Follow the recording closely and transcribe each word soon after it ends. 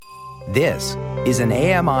This is an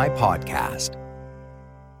AMI podcast.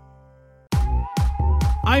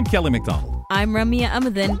 I'm Kelly McDonald. I'm Ramya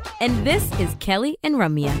Amadin, and this is Kelly and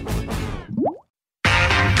Ramya.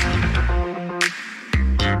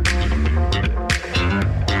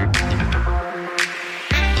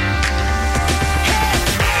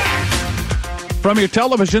 From your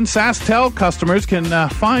television, SaskTel customers can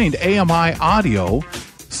find AMI audio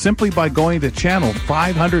simply by going to channel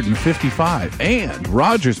 555. And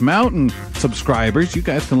Rogers Mountain subscribers, you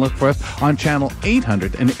guys can look for us on channel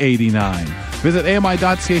 889. Visit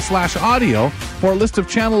ami.ca/audio for a list of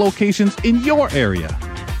channel locations in your area.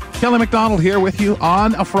 Kelly McDonald here with you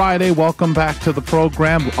on a Friday. Welcome back to the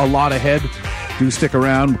program. A lot ahead. Do stick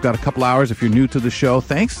around. We've got a couple hours if you're new to the show.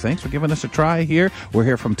 Thanks for giving us a try here. We're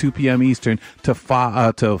here from 2 p.m. Eastern to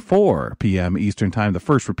 4 p.m. Eastern time. The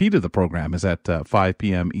first repeat of the program is at 5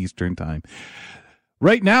 p.m. Eastern time.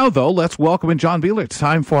 Right now, though, let's welcome in John Beeler. It's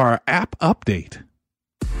time for our app update.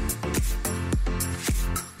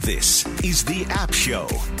 This is the App Show,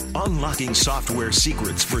 unlocking software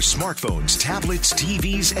secrets for smartphones, tablets,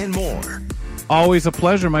 TVs, and more. Always a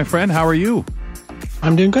pleasure, my friend. How are you?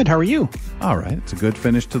 I'm doing good. How are you? All right. It's a good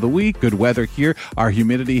finish to the week. Good weather here. Our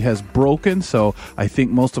humidity has broken, so I think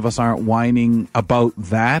most of us aren't whining about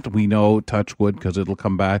that. We know, touch wood, because it'll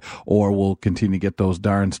come back, or we'll continue to get those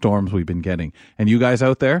darn storms we've been getting. And you guys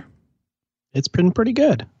out there? It's been pretty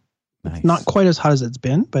good. Nice. It's not quite as hot as it's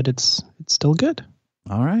been, but it's still good.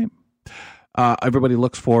 All right. Everybody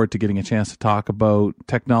looks forward to getting a chance to talk about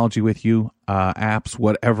technology with you, apps,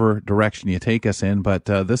 whatever direction you take us in. But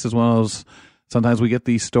this is one of those. Sometimes we get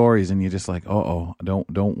these stories and you're just like, I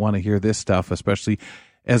don't want to hear this stuff, especially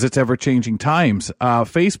as it's ever-changing times.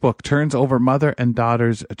 Facebook turns over mother and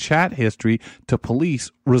daughter's chat history to police,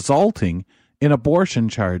 resulting in abortion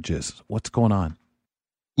charges. What's going on?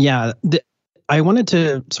 Yeah, I wanted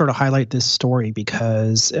to sort of highlight this story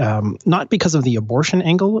because, not because of the abortion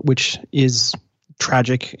angle, which is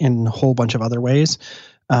tragic in a whole bunch of other ways,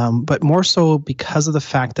 but more so because of the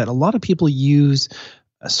fact that a lot of people use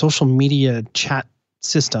social media chat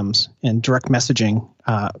systems and direct messaging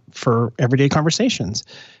for everyday conversations.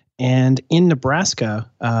 And in Nebraska,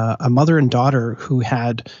 a mother and daughter who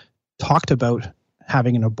had talked about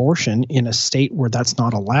having an abortion in a state where that's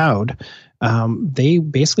not allowed, they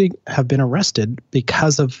basically have been arrested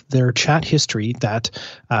because of their chat history that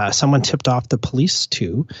someone tipped off the police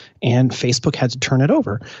to, and Facebook had to turn it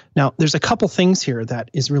over. Now, there's a couple things here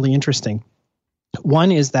that is really interesting.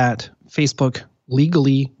 One is that Facebook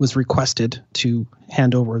legally was requested to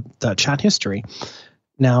hand over the chat history.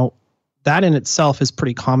 Now, that in itself is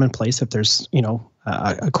pretty commonplace. If there's,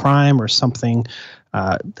 a crime or something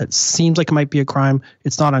that seems like it might be a crime,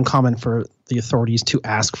 it's not uncommon for the authorities to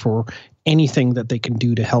ask for anything that they can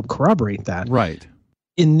do to help corroborate that. Right.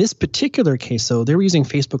 In this particular case, though, they're using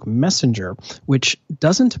Facebook Messenger, which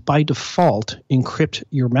doesn't by default encrypt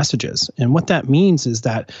your messages. And what that means is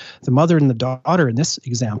that the mother and the daughter in this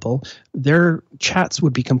example, their chats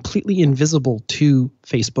would be completely invisible to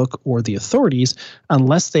Facebook or the authorities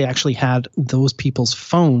unless they actually had those people's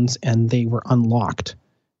phones and they were unlocked.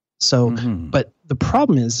 So, but the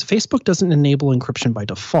problem is Facebook doesn't enable encryption by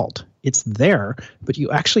default. It's there, but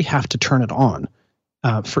you actually have to turn it on.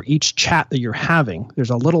 For each chat that you're having, there's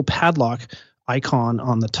a little padlock icon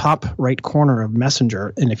on the top right corner of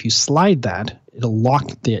Messenger. And if you slide that, it'll lock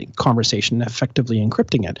the conversation, effectively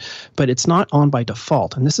encrypting it. But it's not on by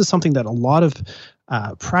default. And this is something that a lot of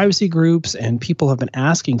privacy groups and people have been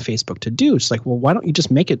asking Facebook to do. It's like, well, why don't you just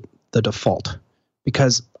make it the default?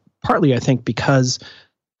 Because partly, I think, because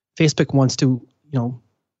Facebook wants to,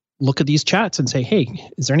 look at these chats and say, hey,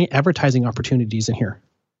 is there any advertising opportunities in here?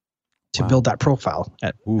 To build that profile,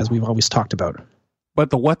 as we've always talked about. But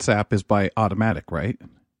the WhatsApp is by Automatic, right?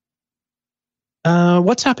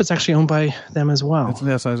 WhatsApp is actually owned by them as well.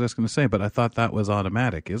 That's what I was just going to say, but I thought that was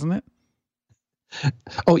Automatic, isn't it?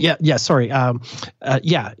 Oh, yeah. Sorry.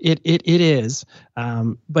 Yeah, it is.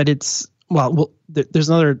 But it's, there's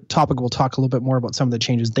another topic. We'll talk a little bit more about some of the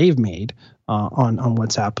changes they've made on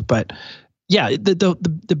WhatsApp. But yeah,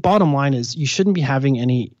 the bottom line is you shouldn't be having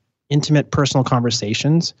any intimate personal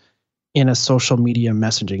conversations in a social media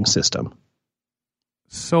messaging system.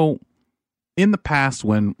 So in the past,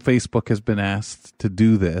 when Facebook has been asked to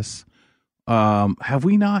do this, have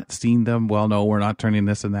we not seen them? Well, no, we're not turning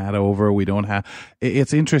this and that over. We don't have.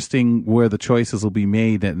 It's interesting where the choices will be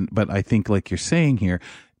made. But I think, like you're saying here,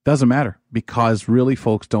 it doesn't matter because really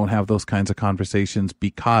folks don't have those kinds of conversations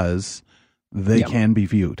because they can be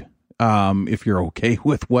viewed. if you're okay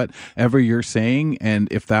with whatever you're saying and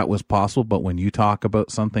if that was possible. But when you talk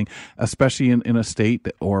about something, especially in a state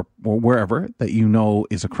or wherever that you know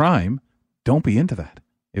is a crime, don't be into that.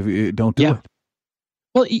 If you don't do it.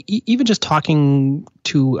 Well, even just talking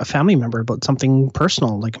to a family member about something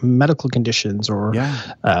personal, like medical conditions or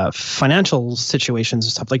financial situations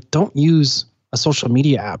and stuff, like don't use a social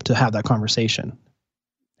media app to have that conversation.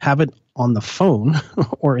 Have it on the phone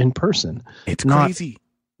or in person. It's crazy.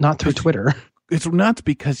 Not through Twitter. It's nuts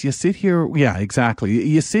because you sit here, exactly.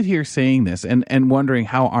 You sit here saying this and wondering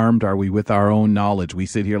how armed are we with our own knowledge. We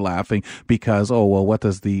sit here laughing because, what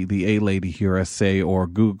does the A lady hear us say, or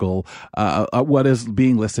Google, what is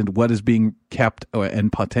being listened, what is being kept and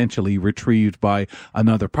potentially retrieved by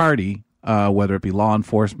another party, whether it be law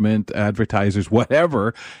enforcement, advertisers,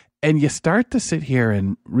 whatever. And you start to sit here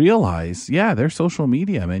and realize, there's social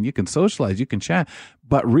media, man. You can socialize, you can chat,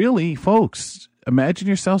 but really, folks, imagine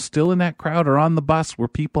yourself still in that crowd or on the bus where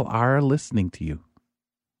people are listening to you.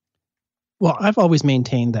 Well, I've always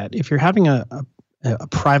maintained that if you're having a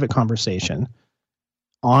private conversation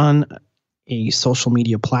on a social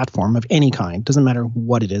media platform of any kind, doesn't matter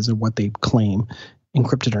what it is or what they claim,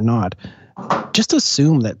 encrypted or not, just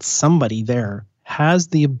assume that somebody there has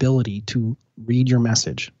the ability to read your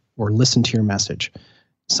message or listen to your message.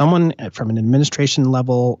 Someone from an administration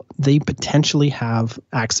level, they potentially have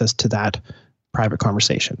access to that private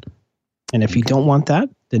conversation. And if you don't want that,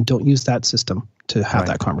 then don't use that system to have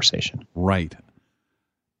that conversation. Right.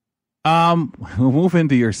 We'll move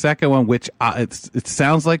into your second one, which it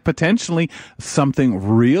sounds like potentially something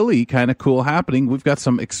really kind of cool happening. We've got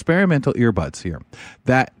some experimental earbuds here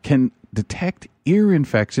that can detect ear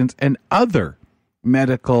infections and other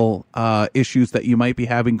medical issues that you might be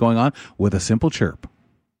having going on with a simple chirp.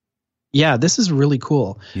 Yeah, this is really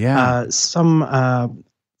cool. Yeah.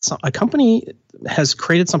 A company has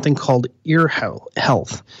created something called Ear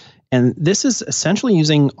Health. And this is essentially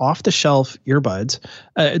using off-the-shelf earbuds.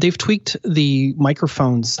 They've tweaked the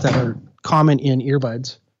microphones that are common in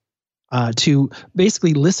earbuds to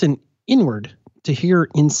basically listen inward to hear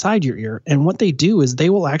inside your ear. And what they do is they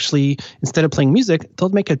will actually, instead of playing music, they'll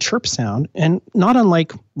make a chirp sound. And not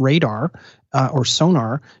unlike radar or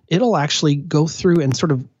sonar, it'll actually go through and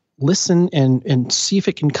sort of listen and see if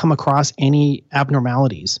it can come across any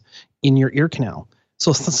abnormalities in your ear canal.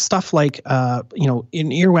 So stuff like, an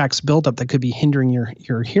earwax buildup that could be hindering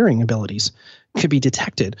your hearing abilities could be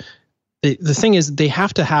detected. The thing is, they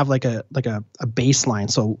have to have like a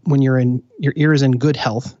baseline. So when your ear is in good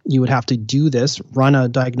health, you would have to do this, run a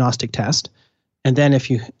diagnostic test, and then if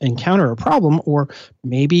you encounter a problem, or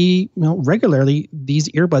maybe regularly, these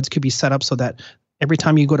earbuds could be set up so that every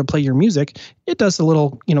time you go to play your music, it does a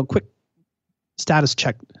little quick status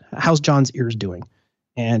check. How's John's ears doing?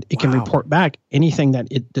 And it can report back anything that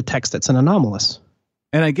it detects that's an anomalous.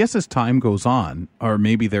 And I guess as time goes on, or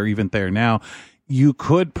maybe they're even there now, you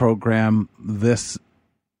could program this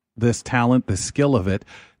talent, the skill of it,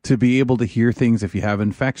 to be able to hear things if you have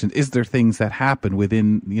infections. Is there things that happen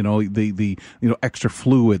within, the extra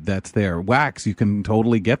fluid that's there? Wax, you can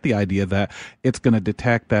totally get the idea that it's going to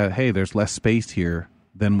detect that, hey, there's less space here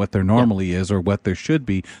than what there normally is or what there should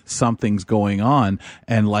be. Something's going on,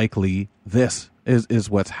 and likely this is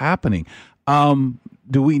what's happening.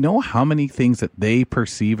 Do we know how many things that they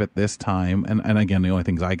perceive at this time? And again, the only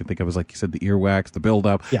things I can think of is, like you said, the earwax, the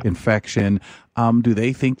buildup, infection. Do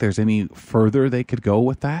they think there's any further they could go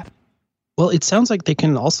with that? Well, it sounds like they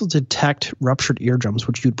can also detect ruptured eardrums,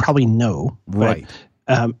 which you'd probably know. Right.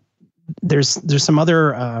 But, there's some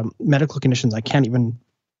other medical conditions I can't even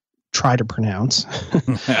try to pronounce,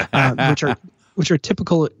 which are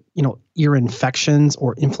typical, ear infections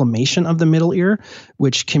or inflammation of the middle ear,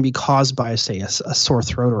 which can be caused by, say, a sore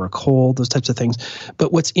throat or a cold, those types of things.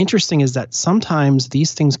 But what's interesting is that sometimes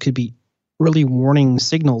these things could be early warning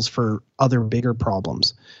signals for other bigger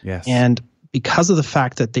problems. Yes. And because of the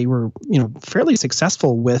fact that they were, fairly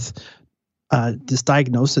successful with this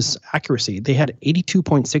diagnosis accuracy, they had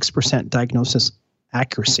 82.6% diagnosis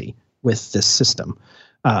accuracy with this system.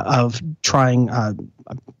 Of trying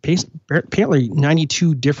apparently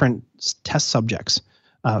 92 different test subjects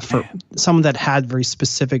for some that had very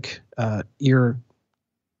specific ear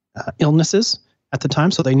illnesses at the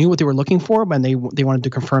time. So they knew what they were looking for, and they wanted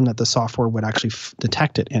to confirm that the software would actually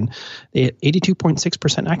detect it. And they had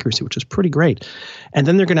 82.6% accuracy, which is pretty great. And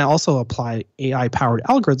then they're going to also apply AI-powered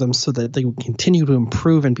algorithms so that they will continue to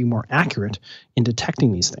improve and be more accurate in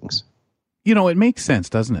detecting these things. It makes sense,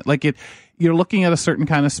 doesn't it? Like you're looking at a certain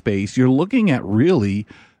kind of space. You're looking at really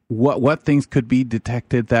what things could be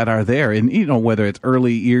detected that are there. And, you know, whether it's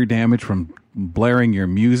early ear damage from blaring your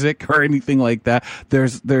music or anything like that,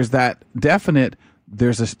 there's that definite,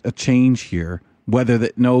 there's a change here. Whether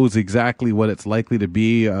that knows exactly what it's likely to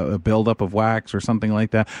be, a buildup of wax or something like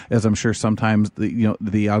that, as I'm sure sometimes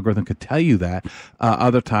the algorithm could tell you that.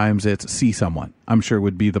 Other times it's see someone. I'm sure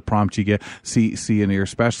would be the prompt you get. See an ear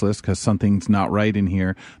specialist because something's not right in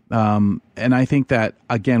here. And I think that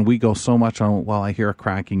again we go so much on. Well, I hear a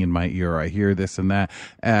cracking in my ear. Or I hear this and that.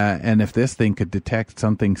 And if this thing could detect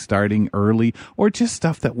something starting early, or just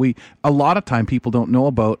stuff that a lot of time people don't know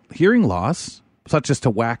about hearing loss, such as to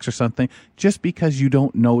wax or something, just because you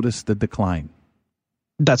don't notice the decline.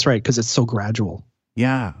 That's right, because it's so gradual.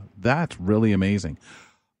 Yeah, that's really amazing.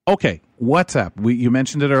 Okay, WhatsApp. You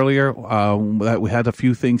mentioned it earlier. We had a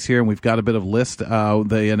few things here, and we've got a bit of list.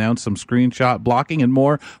 They announced some screenshot blocking and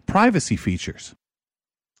more privacy features.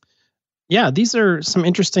 Yeah, these are some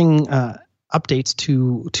interesting updates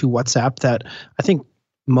to WhatsApp that I think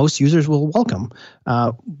most users will welcome.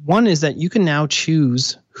 One is that you can now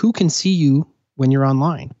choose who can see you when you're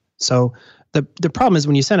online. So the problem is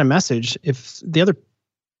when you send a message, if the other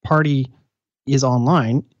party is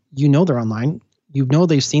online, you know they're online, you know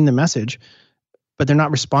they've seen the message, but they're not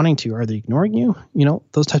responding to you. Are they ignoring you? You know,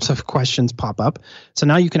 those types of questions pop up. So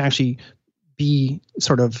now you can actually be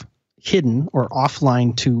sort of hidden or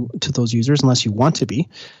offline to those users unless you want to be.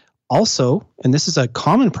 Also, and this is a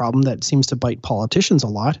common problem that seems to bite politicians a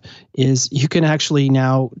lot, is you can actually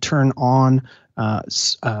now turn on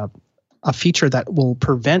a feature that will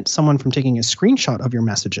prevent someone from taking a screenshot of your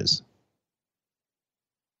messages.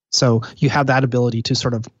 So you have that ability to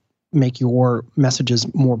sort of make your messages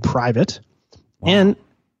more private. Wow.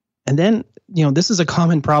 And then, you know, this is a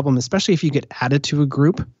common problem, especially if you get added to a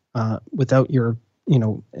group without your,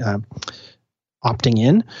 opting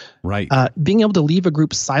in. Right. Being able to leave a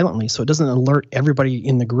group silently so it doesn't alert everybody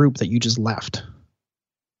in the group that you just left.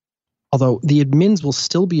 Although the admins will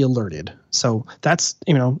still be alerted. So that's,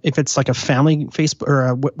 you know, if it's like a family Facebook or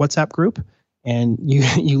a WhatsApp group and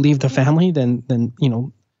you leave the family, then, you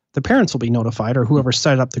know, the parents will be notified or whoever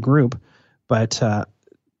set up the group. But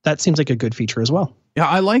that seems like a good feature as well. Yeah,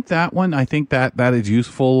 I like that one. I think that is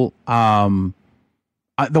useful. The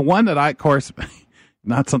one that of course,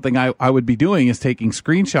 not something I would be doing is taking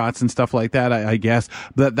screenshots and stuff like that, I guess.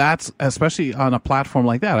 But that's, especially on a platform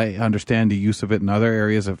like that, I understand the use of it in other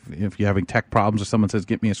areas. If you're having tech problems or someone says,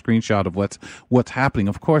 get me a screenshot of what's happening,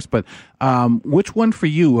 of course. But which one for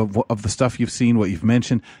you of the stuff you've seen, what you've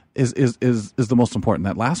mentioned, is the most important?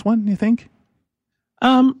 That last one, you think?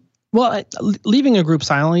 Well, leaving a group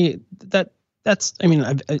silently, that's, I mean,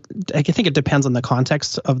 I think it depends on the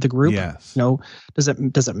context of the group. Yes. You know, does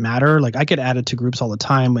it matter? Like I get added to groups all the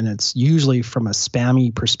time and it's usually from a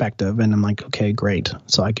spammy perspective. And I'm like, okay, great.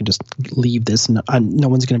 So I can just leave this and no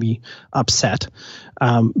one's going to be upset.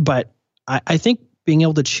 But I think being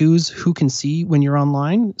able to choose who can see when you're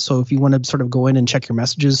online. So if you want to sort of go in and check your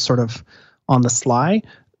messages sort of on the sly,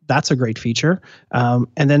 that's a great feature. And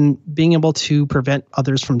then being able to prevent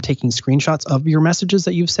others from taking screenshots of your messages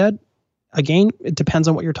that you've said. Again, it depends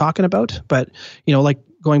on what you're talking about, but you know, like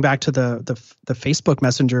going back to the Facebook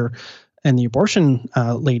Messenger and the abortion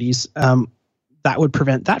ladies, that would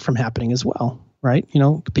prevent that from happening as well, right? You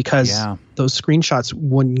know, because those screenshots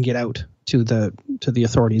wouldn't get out to the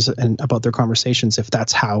authorities and about their conversations if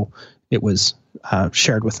that's how it was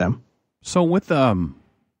shared with them. So with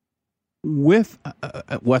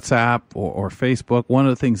WhatsApp or Facebook, one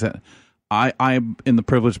of the things that I'm in the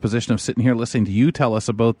privileged position of sitting here listening to you tell us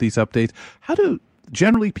about these updates. How do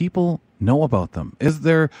generally people know about them? Is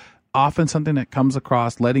there often something that comes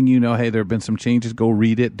across letting you know, hey, there have been some changes, go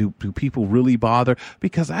read it? Do people really bother?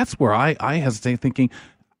 Because that's where I hesitate thinking,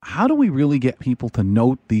 how do we really get people to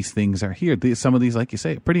note these things are here? Some of these, like you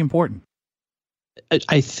say, are pretty important.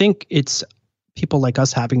 I think it's people like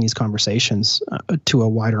us having these conversations to a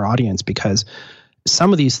wider audience, because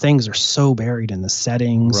some of these things are so buried in the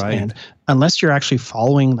settings, right. And unless you're actually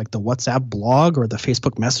following like the WhatsApp blog or the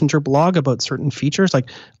Facebook Messenger blog about certain features,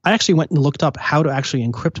 like I actually went and looked up how to actually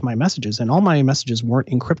encrypt my messages, and all my messages weren't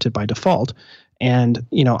encrypted by default. And,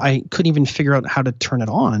 you know, I couldn't even figure out how to turn it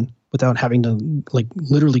on without having to like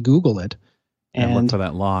literally Google it. And look for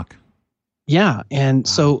that lock. Yeah. And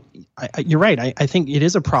so you're right. I think it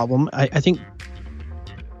is a problem. I think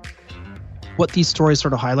what these stories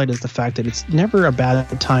sort of highlight is the fact that it's never a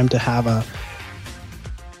bad time to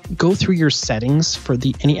go through your settings for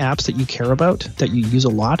any apps that you care about, that you use a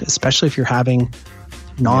lot, especially if you're having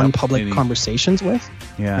non-public Yep. conversations with.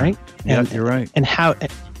 Yeah. Right. Yeah, you're right. And how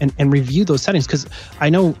and review those settings, because I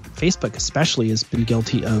know Facebook especially has been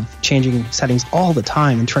guilty of changing settings all the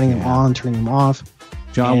time and turning them on, turning them off.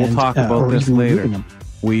 John, we'll talk about or this even later. removing them.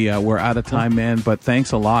 We're out of time, man, but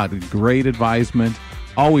thanks a lot. Great advisement.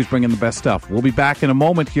 Always bringing the best stuff. We'll be back in a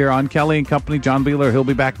moment here on Kelly and Company. John Beeler, he'll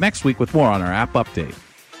be back next week with more on our app update.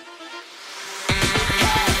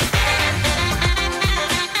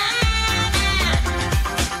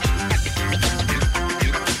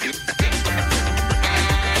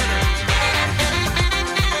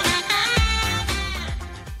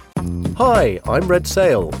 Hi, I'm Red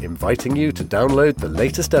Sail, inviting you to download the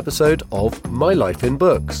latest episode of My Life in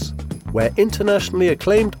Books, where internationally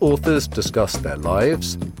acclaimed authors discuss their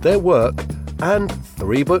lives, their work, and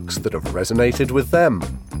 3 books that have resonated with them.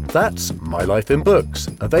 That's My Life in Books,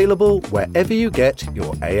 available wherever you get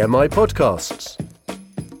your AMI podcasts.